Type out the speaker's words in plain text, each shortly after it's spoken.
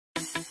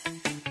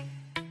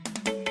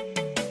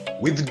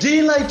With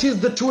delight is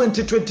the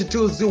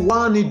 2022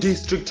 Ziwani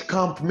District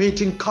Camp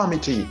Meeting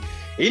Committee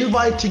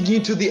inviting you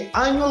to the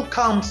annual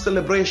camp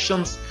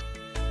celebrations.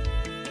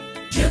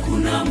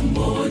 Kuna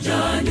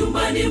mmoja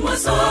nyumbani mwa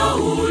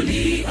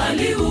Sauli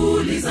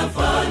aliuliza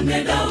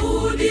mfalme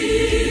Daudi.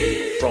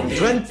 From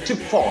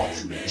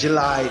 24th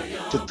July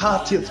to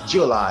 30th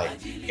July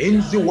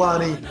in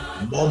Ziwani,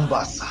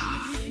 Mombasa.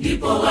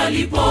 Ndipo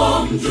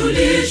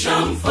walipomjulisha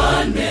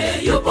mfalme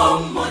yupo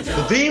mmoja.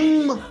 To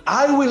them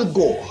I will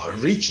go,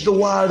 reach the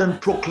world and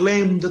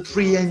proclaim the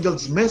three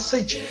angels'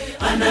 message.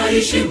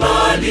 Anaishi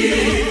mbali,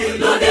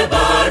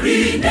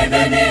 Lodebari,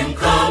 nendeni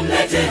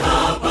mkamlete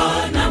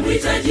hapa na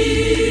mhitaji.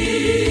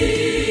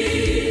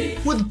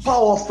 With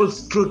powerful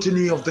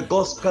scrutiny of the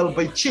gospel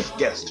by chief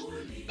guest,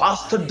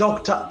 Pastor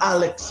Dr.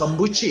 Alex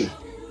Sambuchi,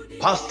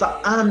 Pastor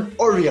Ann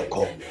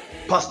Oriako,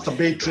 Pastor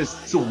Beatrice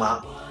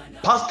Tsuma,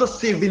 Pastor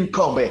Steven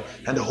Kombe,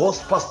 and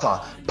host pastor,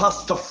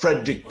 Pastor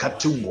Frederick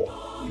Katungo.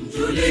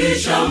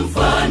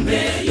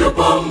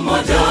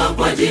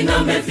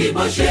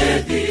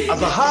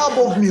 As a hub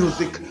of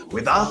music,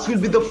 with us will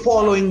be the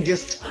following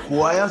guest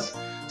choirs: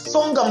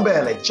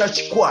 Songambele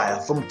Church Choir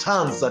from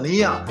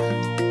Tanzania,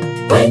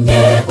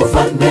 Wenye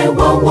ufalme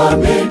wa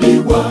wamedi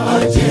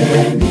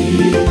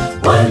wajeni,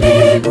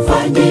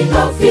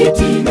 walikufanyia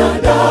fitina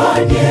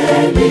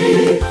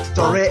Danieli.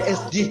 Story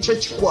SD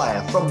Church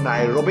Choir from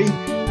Nairobi,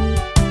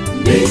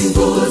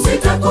 Mbingu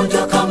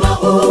zitakunjwa kama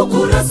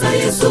ukurasa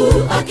Yesu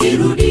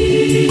akirudi.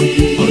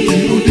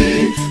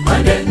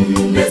 Pande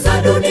nne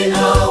za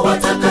dunia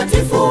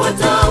watakatifu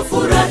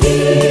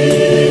watafurahi.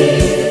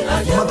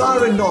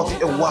 Mathare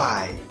North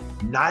Ewai,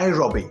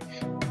 Nairobi.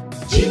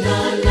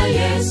 Jina la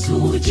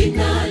Yesu,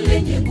 jina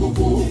lenye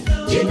nguvu.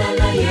 Jina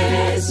la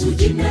Yesu,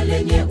 jina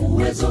lenye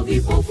uwezo.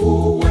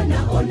 Vipofu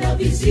wanaona,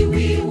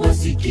 viziwi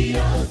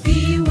wasikia,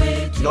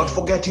 viwete. Not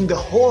forgetting the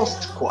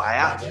host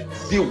choir,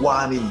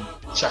 Ziwani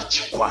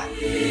Church Choir.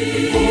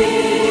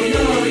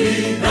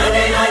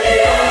 Nani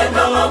aliye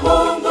kama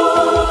Mungu,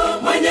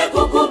 mwenye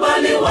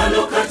kukubali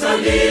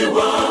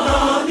walokataliwa?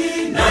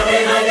 Nani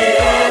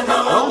aliye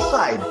kama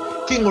Alongside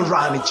King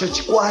Rani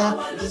Church Choir,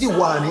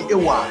 Ziwani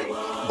Ewai,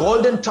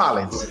 Golden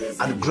Talents,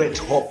 and Great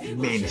Hope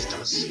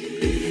Ministers.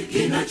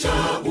 kina cha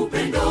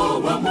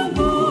upendo wa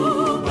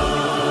Mungu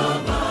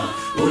Baba,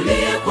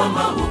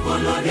 uliyekwama huko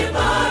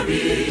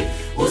Lodebari,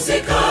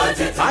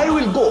 usikate tamaa. I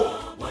will go,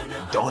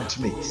 don't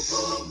miss.